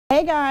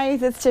Hey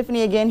guys, it's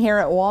Tiffany again here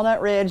at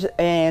Walnut Ridge,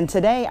 and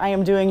today I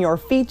am doing your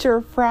Feature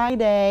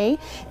Friday,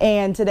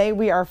 and today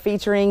we are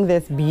featuring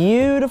this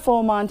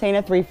beautiful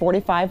Montana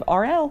 345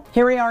 RL.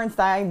 Here we are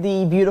inside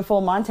the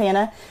beautiful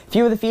Montana. A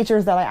few of the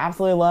features that I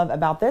absolutely love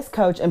about this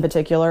coach in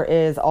particular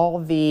is all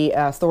of the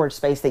storage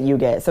space that you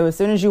get. So as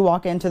soon as you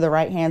walk into the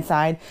right hand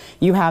side,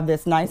 you have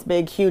this nice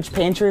big huge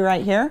pantry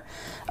right here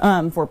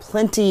for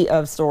plenty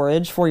of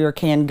storage for your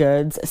canned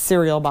goods,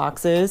 cereal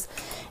boxes,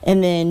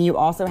 and then you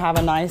also have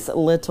a nice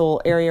little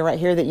area right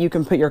here that you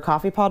can put your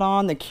coffee pot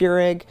on, the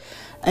Keurig.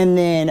 And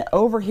then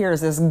over here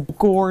is this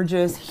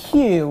gorgeous,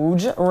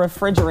 huge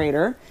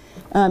refrigerator,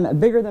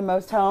 bigger than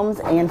most homes,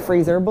 and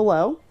freezer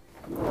below.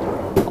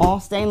 All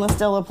stainless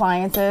steel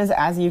appliances,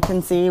 as you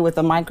can see, with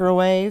the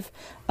microwave,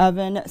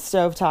 oven,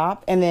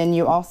 stovetop, and then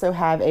you also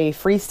have a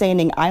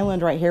freestanding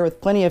island right here with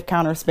plenty of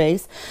counter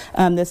space.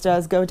 This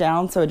does go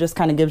down, so it just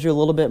kind of gives you a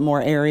little bit more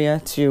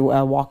area to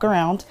walk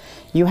around.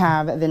 You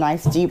have the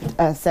nice deep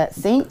set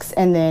sinks,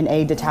 and then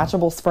a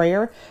detachable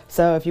sprayer.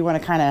 So if you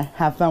want to kind of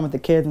have fun with the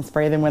kids and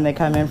spray them when they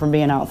come in from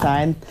being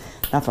outside,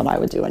 that's what I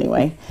would do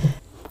anyway.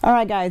 All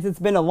right, guys, it's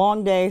been a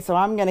long day, so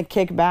I'm going to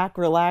kick back,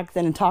 relax,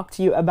 and talk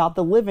to you about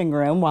the living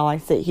room while I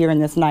sit here in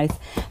this nice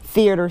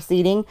theater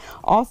seating.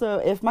 Also,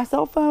 if my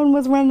cell phone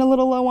was running a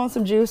little low on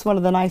some juice, one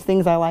of the nice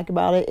things I like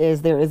about it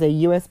is there is a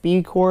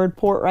USB cord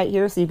port right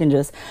here, so you can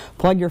just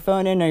plug your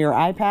phone in or your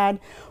iPad.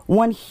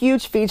 One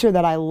huge feature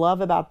that I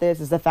love about this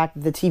is the fact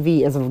that the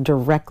TV is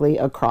directly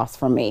across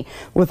from me.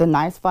 With a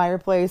nice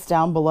fireplace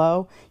down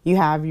below, you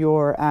have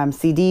your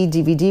CD,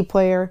 DVD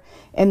player,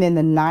 and then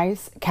the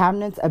nice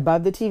cabinets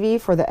above the TV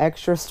for the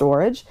extra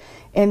storage.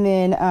 And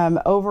then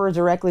over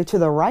directly to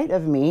the right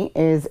of me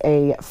is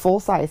a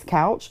full-size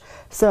couch,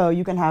 so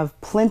you can have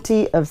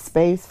plenty of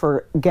space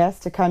for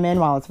guests to come in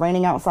while it's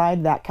raining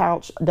outside. That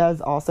couch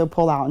does also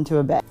pull out into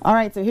a bed. All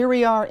right, so here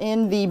we are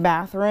in the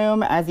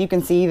bathroom. As you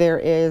can see, there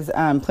is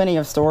plenty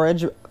of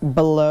storage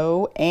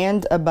below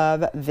and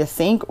above the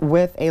sink,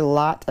 with a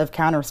lot of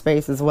counter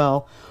space as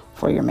well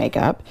for your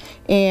makeup.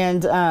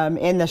 And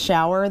in the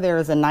shower, there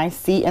is a nice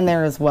seat in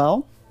there as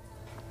well.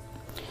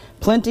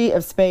 Plenty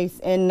of space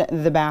in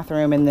the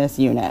bathroom in this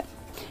unit.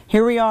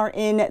 Here we are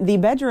in the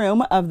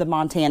bedroom of the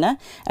Montana.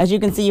 As you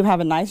can see, you have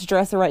a nice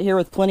dresser right here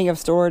with plenty of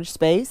storage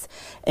space,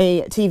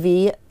 a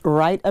TV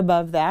right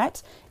above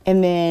that,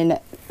 and then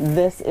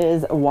this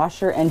is a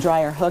washer and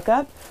dryer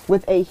hookup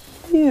with a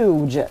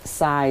huge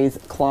size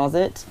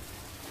closet.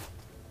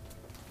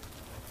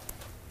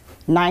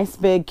 Nice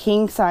big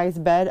king size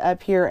bed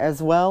up here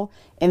as well.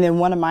 And then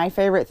one of my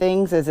favorite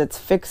things is it's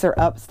fixer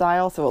up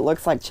style, so it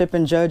looks like Chip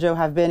and JoJo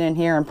have been in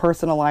here and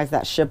personalized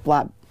that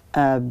shiplap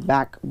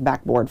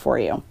backboard for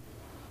you.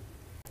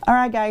 All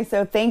right, guys,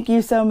 so thank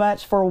you so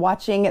much for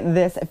watching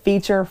this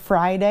Feature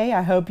Friday.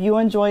 I hope you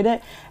enjoyed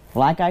it.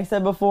 Like I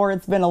said before,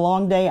 it's been a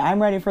long day.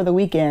 I'm ready for the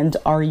weekend.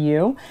 Are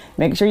you?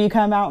 Make sure you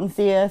come out and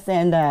see us.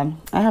 And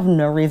I have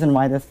no reason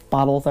why this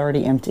bottle's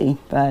already empty,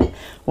 but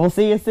we'll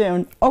see you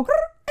soon. Okay.